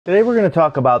Today we're going to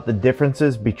talk about the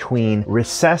differences between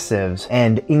recessives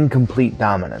and incomplete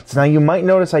dominants. Now you might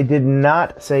notice I did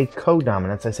not say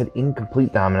codominants, I said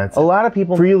incomplete dominants. A lot of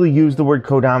people freely use the word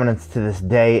codominants to this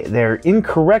day. They're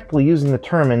incorrectly using the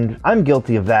term, and I'm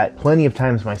guilty of that plenty of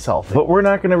times myself. But we're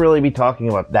not going to really be talking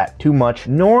about that too much,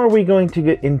 nor are we going to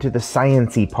get into the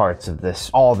sciencey parts of this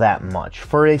all that much.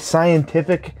 For a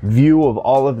scientific view of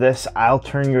all of this, I'll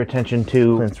turn your attention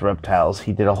to Clint's Reptiles.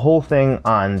 He did a whole thing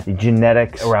on the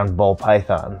genetics around ball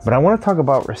pythons. But I want to talk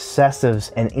about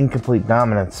recessives and incomplete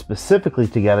dominants specifically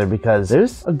together because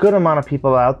there's a good amount of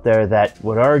people out there that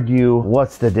would argue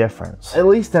what's the difference, at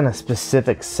least in a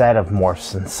specific set of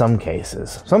morphs in some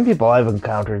cases. Some people I've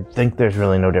encountered think there's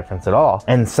really no difference at all,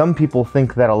 and some people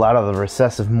think that a lot of the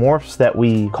recessive morphs that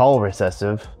we call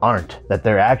recessive aren't, that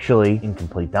they're actually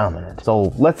incomplete dominant.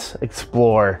 So let's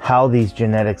explore how these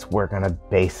genetics work on a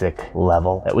basic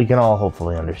level that we can all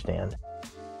hopefully understand.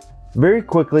 Very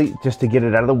quickly, just to get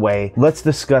it out of the way, let's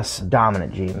discuss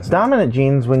dominant genes. Dominant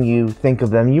genes, when you think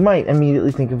of them, you might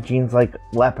immediately think of genes like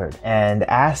leopard and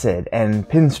acid and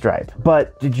pinstripe.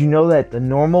 But did you know that the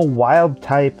normal wild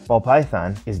type ball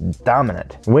python is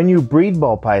dominant? When you breed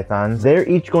ball pythons, they're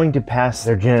each going to pass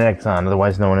their genetics on,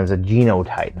 otherwise known as a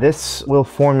genotype. This will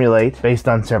formulate based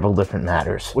on several different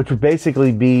matters, which would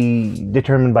basically be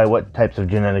determined by what types of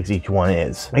genetics each one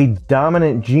is. A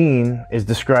dominant gene is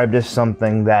described as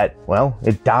something that, well,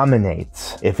 it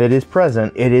dominates. If it is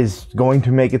present, it is going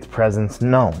to make its presence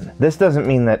known. This doesn't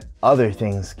mean that other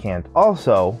things can't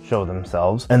also show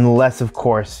themselves, unless of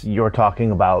course you're talking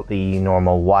about the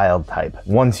normal wild type.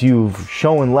 Once you've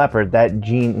shown leopard, that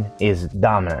gene is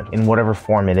dominant in whatever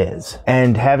form it is.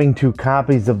 And having two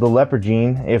copies of the leopard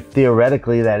gene, if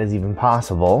theoretically that is even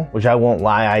possible, which I won't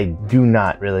lie, I do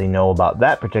not really know about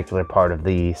that particular part of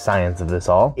the science of this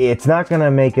all, it's not going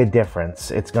to make a difference.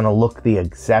 It's going to look the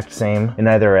exact same in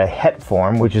either a het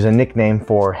form, which is a nickname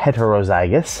for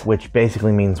heterozygous, which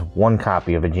basically means one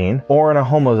copy of a gene, or in a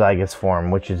homozygous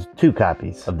form, which is two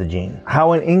copies of the gene.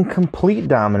 How an incomplete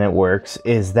dominant works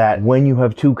is that when you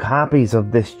have two copies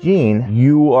of this gene,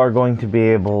 you are going to be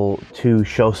able to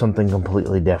show something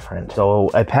completely different. So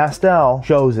a pastel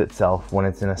shows itself when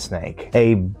it's in a snake.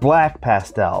 A black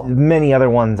pastel, many other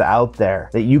ones out there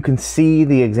that you can see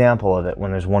the example of it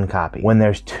when there's one copy. When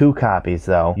there's two copies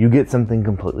though, you get something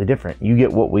completely different. You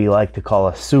get what we like to call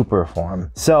a super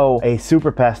form. So a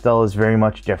super pastel is very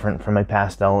much different from a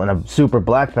pastel, and a super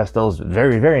black pastel is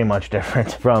very, very much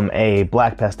different from a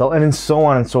black pastel, and so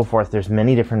on and so forth. There's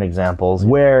many different examples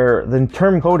where the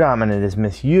term codominant is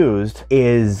misused.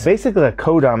 Is basically a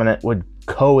codominant would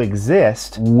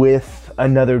coexist with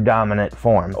another dominant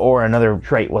form or another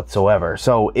trait whatsoever.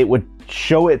 So it would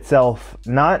show itself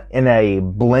not in a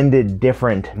blended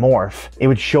different morph, it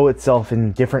would show itself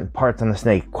in different parts on the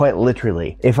snake, quite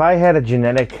literally. If I had a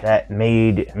genetic that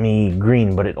made me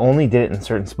green, but it only did it in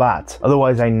certain spots,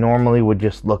 otherwise I normally would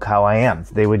just look how I am.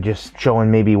 They would just show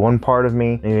in maybe one part of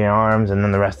me, maybe arms, and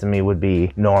then the rest of me would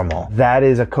be normal. That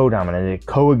is a codominant. It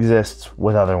coexists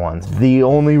with other ones. The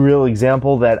only real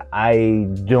example that I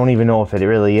don't even know if it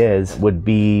really is would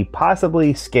be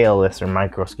possibly scaleless or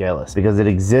microscaleless, because it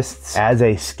exists as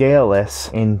a scaleless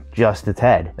in just its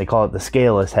head. They call it the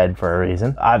scaleless head for a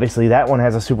reason. Obviously that one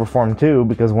has a super form too,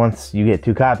 because once you get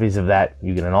two copies of that,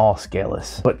 you get an all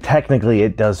scaleless. But technically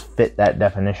it does fit that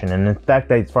definition, and in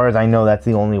fact, as far as I know, that's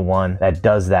the only one that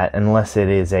does that, unless it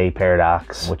is a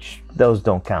paradox, which those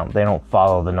don't count. They don't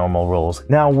follow the normal rules.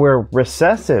 Now, where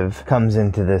recessive comes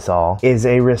into this all is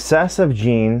a recessive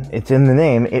gene, it's in the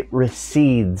name, it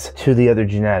recedes to the other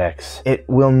genetics. It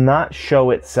will not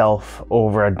show itself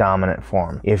over a dominant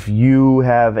form. If you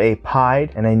have a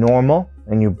pied and a normal,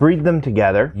 and you breed them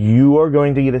together, you are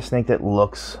going to get a snake that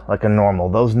looks like a normal.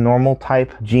 Those normal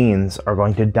type genes are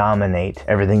going to dominate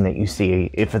everything that you see.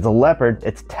 If it's a leopard,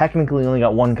 it's technically only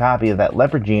got one copy of that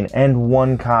leopard gene and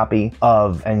one copy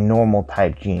of a normal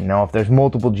type gene. Now, if there's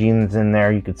multiple genes in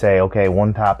there, you could say, okay,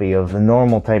 one copy of the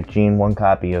normal type gene, one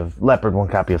copy of leopard, one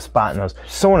copy of spot nose,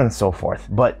 so on and so forth.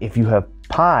 But if you have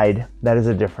pied, that is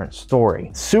a different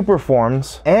story.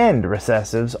 Superforms and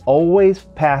recessives always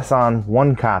pass on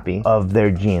one copy of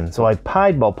their gene. So a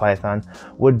pied ball python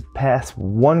would pass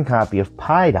one copy of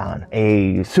pied on.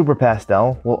 A super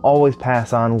pastel will always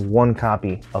pass on one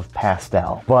copy of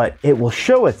pastel, but it will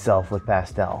show itself with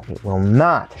pastel. It will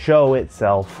not show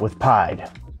itself with pied,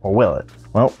 or will it?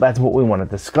 Well, that's what we want to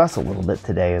discuss a little bit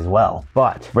today as well.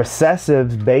 But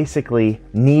recessives basically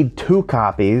need 2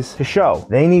 copies to show.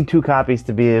 They need 2 copies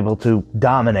to be able to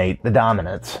dominate the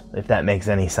dominants, if that makes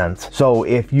any sense. So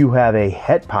if you have a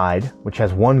het pied, which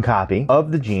has 1 copy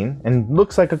of the gene and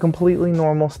looks like a completely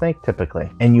normal snake typically,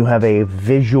 and you have a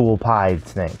visual pied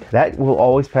snake, that will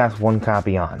always pass 1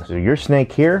 copy on. So your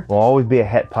snake here will always be a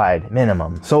het pied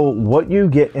minimum. So what you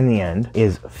get in the end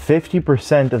is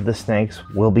 50% of the snakes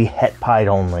will be het pied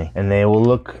only, and they will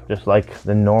look just like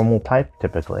the normal type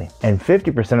typically. And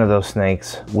 50% of those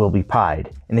snakes will be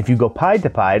pied. And if you go pied to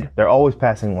pied, they're always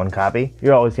passing 1 copy.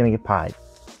 You're always going to get pied.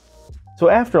 So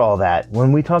after all that,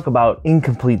 when we talk about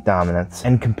incomplete dominants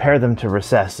and compare them to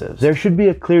recessives, there should be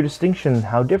a clear distinction in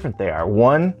how different they are.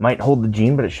 One might hold the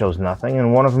gene, but it shows nothing,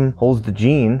 and one of them holds the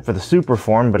gene for the super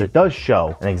form, but it does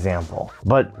show an example.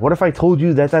 But what if I told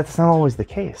you that that's not always the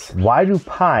case? Why do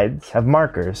pieds have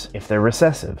markers if they're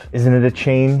recessive? Isn't it a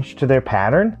change to their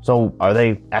pattern? So are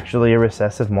they actually a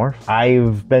recessive morph?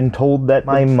 I've been told that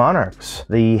my monarchs,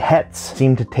 the hets,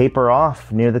 seem to taper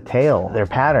off near the tail, their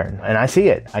pattern, and I see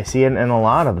it. I see it in a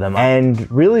lot of them.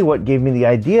 And really what gave me the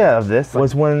idea of this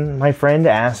was when my friend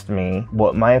asked me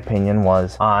what my opinion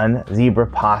was on zebra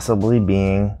possibly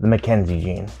being the Mackenzie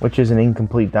gene, which is an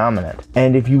incomplete dominant.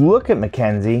 And if you look at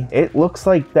Mackenzie, it looks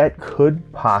like that could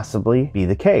possibly be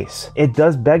the case. It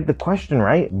does beg the question,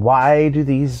 right? Why do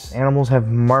these animals have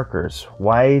markers?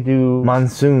 Why do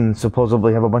monsoons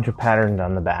supposedly have a bunch of patterns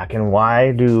on the back? And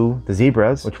why do the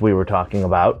zebras, which we were talking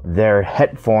about, their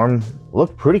het form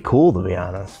look pretty cool, to be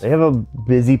honest. They have a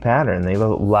busy pattern. They have a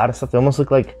lot of stuff. They almost look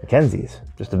like Mackenzies,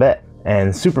 just a bit.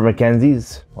 And super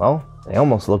Mackenzies, well, they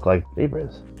almost look like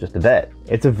zebras, just a bit.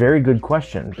 It's a very good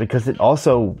question because it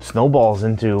also snowballs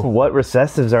into what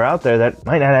recessives are out there that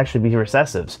might not actually be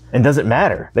recessives. And does it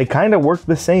matter? They kind of work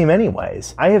the same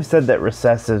anyways. I have said that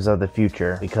recessives are the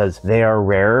future because they are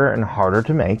rarer and harder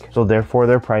to make, so therefore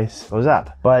their price goes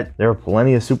up. But there are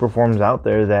plenty of super forms out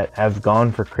there that have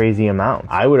gone for crazy amounts.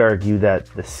 I would argue that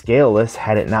the scaleless,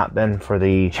 had it not been for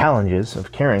the challenges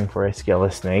of caring for a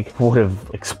scaleless snake, would have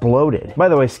exploded. By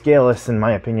the way, scaleless, in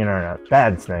my opinion, are not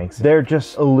bad snakes. They're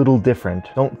just a little different.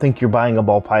 Don't think you're buying a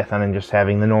ball python and just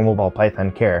having the normal ball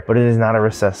python care, but it is not a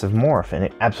recessive morph, and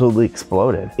it absolutely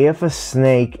exploded. If a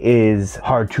snake is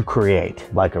hard to create,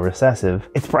 like a recessive,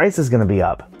 its price is going to be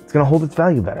up. It's going to hold its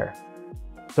value better.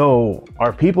 So,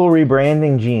 are people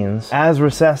rebranding genes as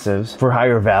recessives for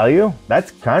higher value?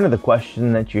 That's kind of the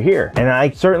question that you hear. And I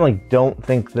certainly don't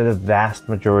think that a vast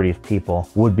majority of people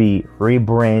would be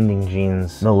rebranding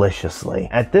genes maliciously.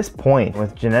 At this point,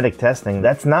 with genetic testing,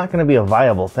 that's not going to be a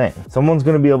viable thing. Someone's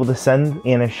going to be able to send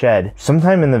in a shed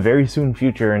sometime in the very soon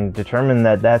future and determine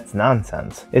that that's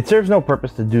nonsense. It serves no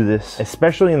purpose to do this,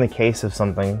 especially in the case of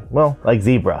something, well, like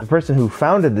zebra. The person who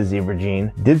founded the zebra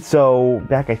gene did so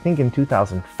back, I think, in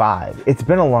 2005. It's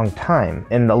been a long time,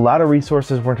 and a lot of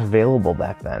resources weren't available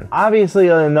back then. Obviously,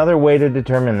 another way to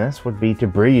determine this would be to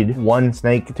breed one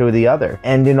snake to the other.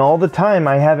 And in all the time,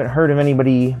 I haven't heard of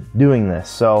anybody doing this.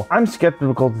 So I'm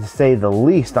skeptical, to say the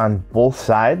least, on both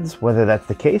sides, whether that's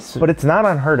the case, but it's not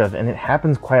unheard of, and it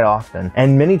happens quite often.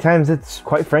 And many times it's,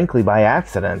 quite frankly, by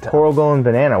accident. Coral Gull and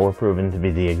Banana were proven to be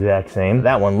the exact same.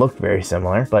 That one looked very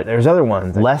similar, but there's other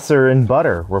ones. Lesser and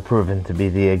Butter were proven to be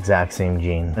the exact same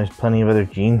gene. There's plenty of other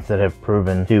genes that have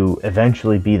proven to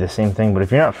eventually be the same thing, but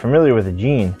if you're not familiar with a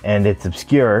gene and it's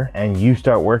obscure and you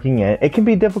start working it, it can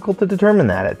be difficult to determine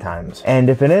that at times. And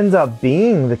if it ends up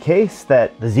being the case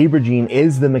that the zebra gene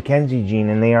is the Mackenzie gene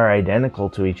and they are identical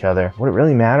to each other, would it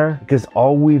really matter? Because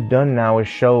all we've done now is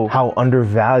show how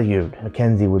undervalued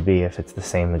Mackenzie would be if it's the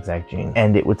same exact gene,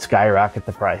 and it would skyrocket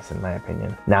the price, in my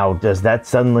opinion. Now, does that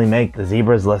suddenly make the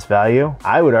zebras less value?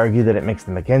 I would argue that it makes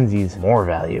the Mackenzies more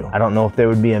value. I don't know if there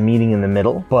would be a meeting in the middle,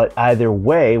 but either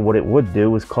way, what it would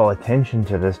do is call attention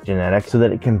to this genetic so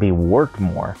that it can be worked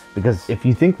more. Because if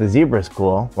you think the zebra is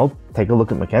cool, well, take a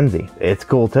look at Mackenzie. It's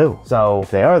cool too. So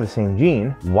if they are the same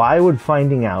gene, why would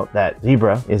finding out that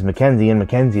zebra is Mackenzie and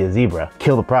Mackenzie is zebra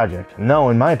kill the project? No,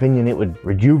 in my opinion, it would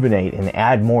rejuvenate and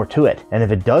add more to it. And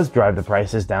if it does drive the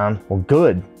prices down, well,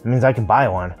 good. It means I can buy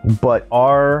one. But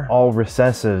are all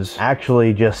recessives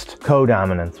actually just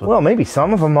co-dominants? Well, maybe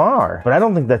some of them are, but I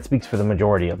don't think that speaks for the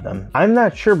majority of them. I'm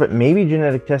not sure, but maybe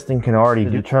genetic testing can already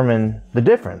determine the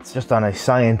difference, just on a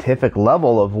scientific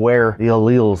level of where the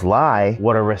alleles lie,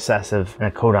 what a recessive and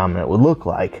a codominant would look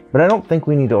like. But I don't think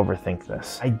we need to overthink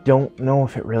this. I don't know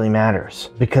if it really matters,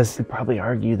 because you'd probably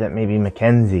argue that maybe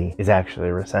Mackenzie is actually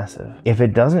recessive. If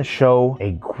it doesn't show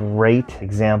a great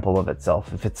example of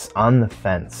itself, if it's on the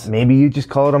fence, maybe you just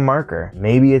call it a marker.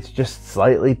 Maybe it's just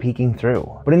slightly peeking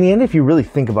through. But in the end, if you really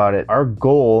think about it, our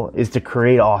goal is to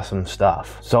create awesome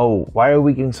stuff. So why are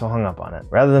we getting so hung up on it?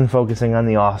 Rather than focusing on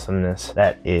the awesomeness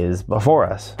that is before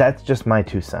us. That's just my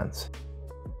 2 cents.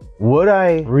 Would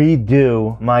I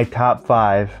redo my top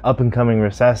 5 up-and-coming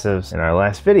recessives in our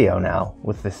last video now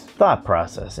with this thought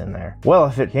process in there? Well,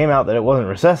 if it came out that it wasn't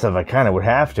recessive, I kind of would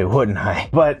have to, wouldn't I?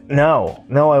 But no,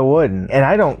 I wouldn't. And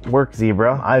I don't work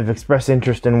zebra. I've expressed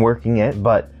interest in working it,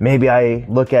 but maybe I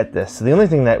look at this. The only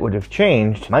thing that would have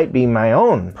changed might be my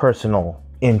own personal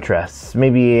interests,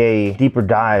 maybe a deeper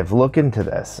dive look into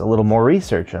this, a little more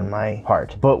research on my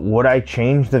part. But would I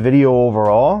change the video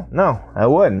overall? No, I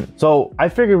wouldn't. So I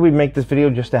figured we'd make this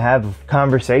video just to have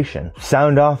conversation.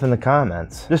 Sound off in the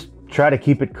comments. Just try to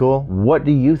keep it cool. What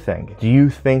do you think? Do you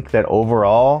think that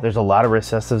overall there's a lot of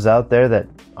recessives out there that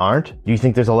aren't? Do you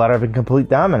think there's a lot of incomplete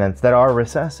dominants that are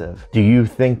recessive? Do you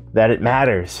think that it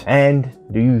matters? And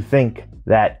do you think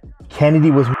that Kennedy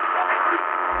was...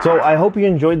 So I hope you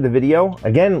enjoyed the video.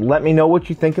 Again, let me know what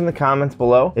you think in the comments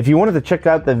below. If you wanted to check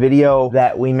out the video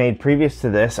that we made previous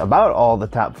to this about all the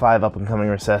top 5 up-and-coming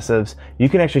recessives, you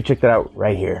can actually check that out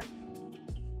right here.